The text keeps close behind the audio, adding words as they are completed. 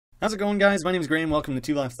How's it going, guys? My name is Graham. Welcome to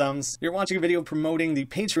Two Left Thumbs. You're watching a video promoting the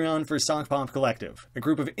Patreon for Sokpop Collective, a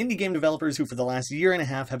group of indie game developers who for the last year and a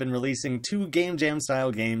half have been releasing 2 Game Jam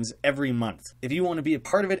style games every month. If you want to be a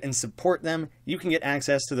part of it and support them, you can get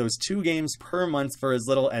access to those 2 games per month for as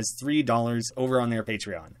little as $3 over on their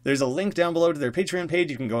Patreon. There's a link down below to their Patreon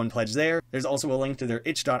page. You can go and pledge there. There's also a link to their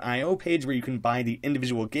itch.io page where you can buy the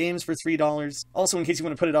individual games for $3. Also, in case you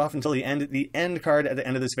want to put it off until the end card at the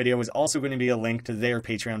end of this video is also going to be a link to their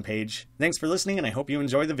Patreon page. Thanks for listening, and I hope you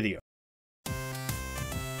enjoy the video.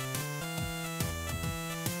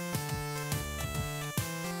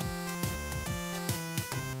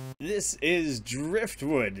 This is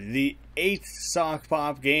Driftwood, the 8th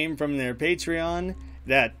Sokpop game from their Patreon.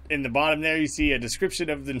 That in the bottom there you see a description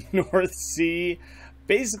of the North Sea.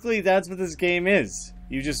 Basically, that's what this game is.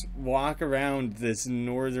 You just walk around this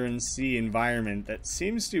northern sea environment that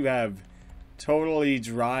seems to have totally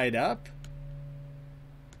dried up.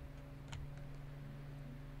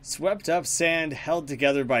 Swept up sand held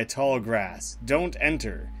together by tall grass. Don't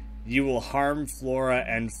enter. You will harm flora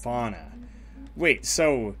and fauna. Wait,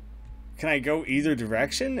 so can I go either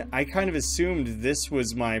direction? I kind of assumed this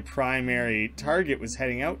was my primary target, was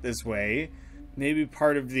heading out this way. Maybe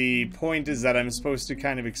part of the point is that I'm supposed to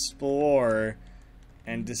kind of explore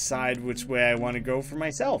and decide which way I want to go for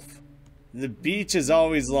myself. The beach is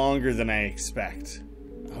always longer than I expect.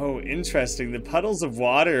 Oh, interesting. The puddles of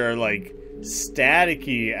water are like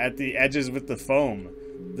staticky at the edges with the foam.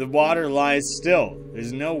 The water lies still.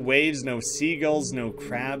 There's no waves, no seagulls, no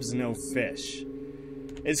crabs, no fish.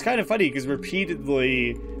 It's kind of funny because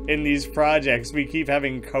repeatedly in these projects we keep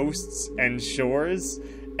having coasts and shores,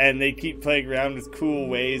 and they keep playing around with cool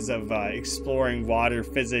ways of exploring water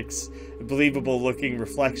physics, believable looking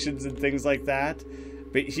reflections and things like that.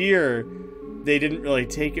 But here they didn't really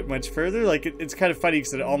take it much further. Like, it's kind of funny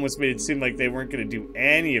because it almost made it seem like they weren't going to do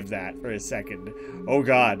any of that for a second. Oh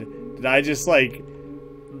god, did I just, like,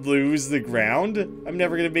 lose the ground? I'm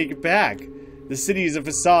never going to make it back. The city is a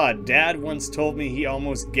facade. Dad once told me he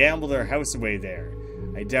almost gambled our house away there.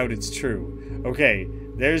 I doubt it's true. Okay,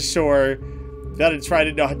 there's shore. Gotta try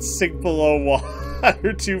to not sink below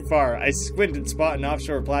water too far. I squint and spot an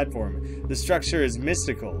offshore platform. The structure is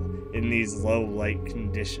mystical in these low light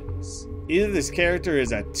conditions. Either this character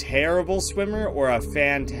is a terrible swimmer or a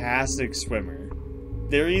fantastic swimmer.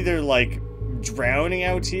 They're either like drowning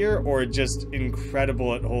out here or just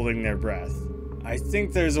incredible at holding their breath. I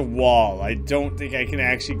think there's a wall. I don't think I can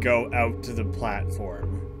actually go out to the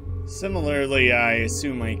platform. Similarly, I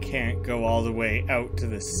assume I can't go all the way out to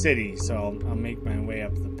the city, so I'll make my way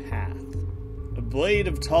up the path. A blade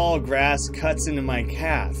of tall grass cuts into my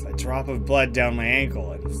calf, a drop of blood down my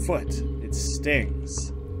ankle and foot. It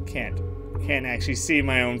stings. Can't actually see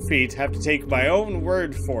my own feet, have to take my own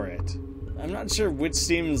word for it. I'm not sure which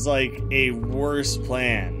seems like a worse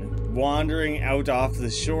plan. Wandering out off the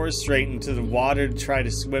shore straight into the water to try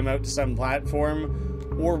to swim out to some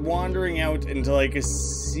platform, or wandering out into like a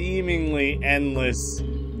seemingly endless,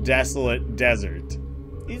 desolate desert.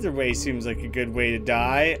 Either way seems like a good way to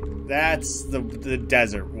die. That's the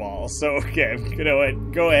desert wall, so okay, I'm gonna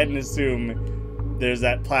go ahead and assume there's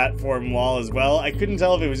that platform wall as well. I couldn't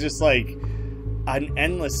tell if it was just like an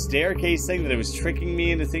endless staircase thing that it was tricking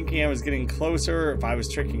me into thinking I was getting closer, or if I was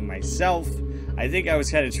tricking myself. I think I was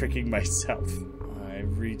kind of tricking myself.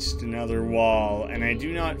 I've reached another wall, and I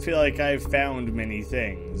do not feel like I've found many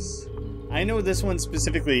things. I know this one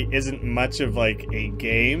specifically isn't much of like a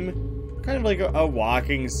game. Kind of like a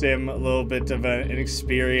walking sim, a little bit of an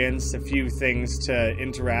experience, a few things to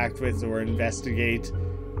interact with or investigate.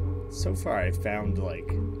 So far I've found like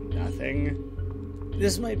nothing.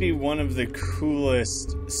 This might be one of the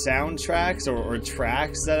coolest soundtracks or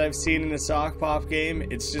tracks that I've seen in a Sokpop game.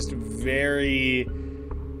 It's just very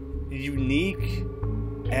unique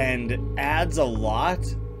and adds a lot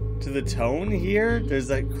to the tone here. There's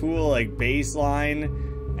that cool like bass line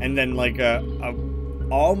and then like a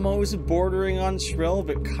almost bordering on shrill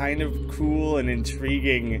but kind of cool and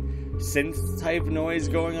intriguing synth type noise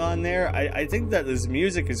going on there. I think that this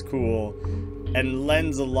music is cool and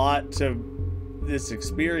lends a lot to this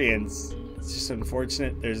experience. It's just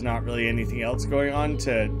unfortunate there's not really anything else going on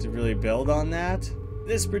to really build on that.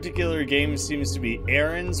 This particular game seems to be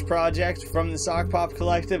Aran's project from the Sokpop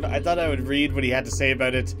Collective. I thought I would read what he had to say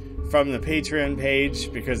about it from the Patreon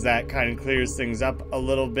page because that kind of clears things up a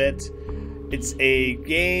little bit. It's a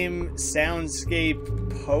game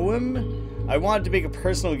soundscape poem. I wanted to make a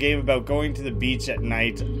personal game about going to the beach at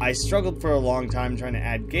night. I struggled for a long time trying to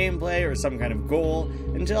add gameplay or some kind of goal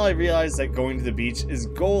until I realized that going to the beach is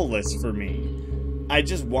goalless for me. I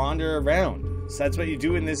just wander around. So that's what you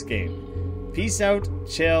do in this game. Peace out,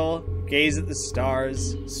 chill, gaze at the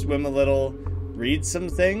stars, swim a little, read some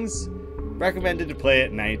things. Recommended to play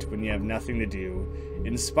at night when you have nothing to do.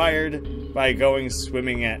 Inspired by going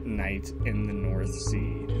swimming at night in the North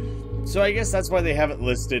Sea. So I guess that's why they have it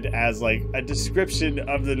listed as like a description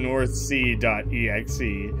of the North Sea.exe.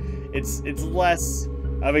 It's less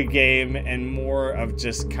of a game and more of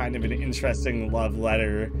just kind of an interesting love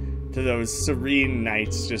letter to those serene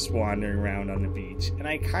nights just wandering around on the beach. And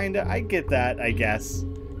I get that, I guess.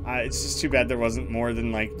 It's just too bad there wasn't more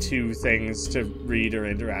than like 2 things to read or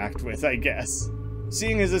interact with, I guess.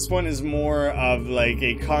 Seeing as this one is more of like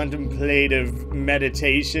a contemplative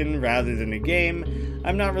meditation rather than a game,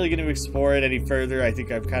 I'm not really going to explore it any further. I think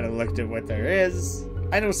I've kind of looked at what there is.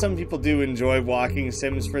 I know some people do enjoy walking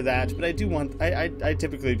sims for that, but I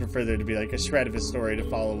typically prefer there to be like a shred of a story to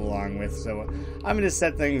follow along with, so I'm going to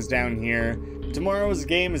set things down here. Tomorrow's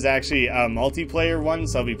game is actually a multiplayer one,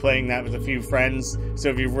 so I'll be playing that with a few friends, so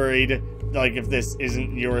if you're worried, like if this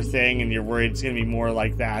isn't your thing and you're worried it's going to be more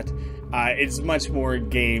like that, it's much more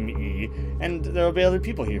game-y, and there'll be other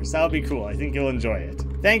people here, so that'll be cool. I think you'll enjoy it.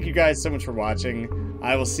 Thank you guys so much for watching.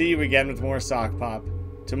 I will see you again with more Sokpop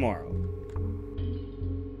tomorrow.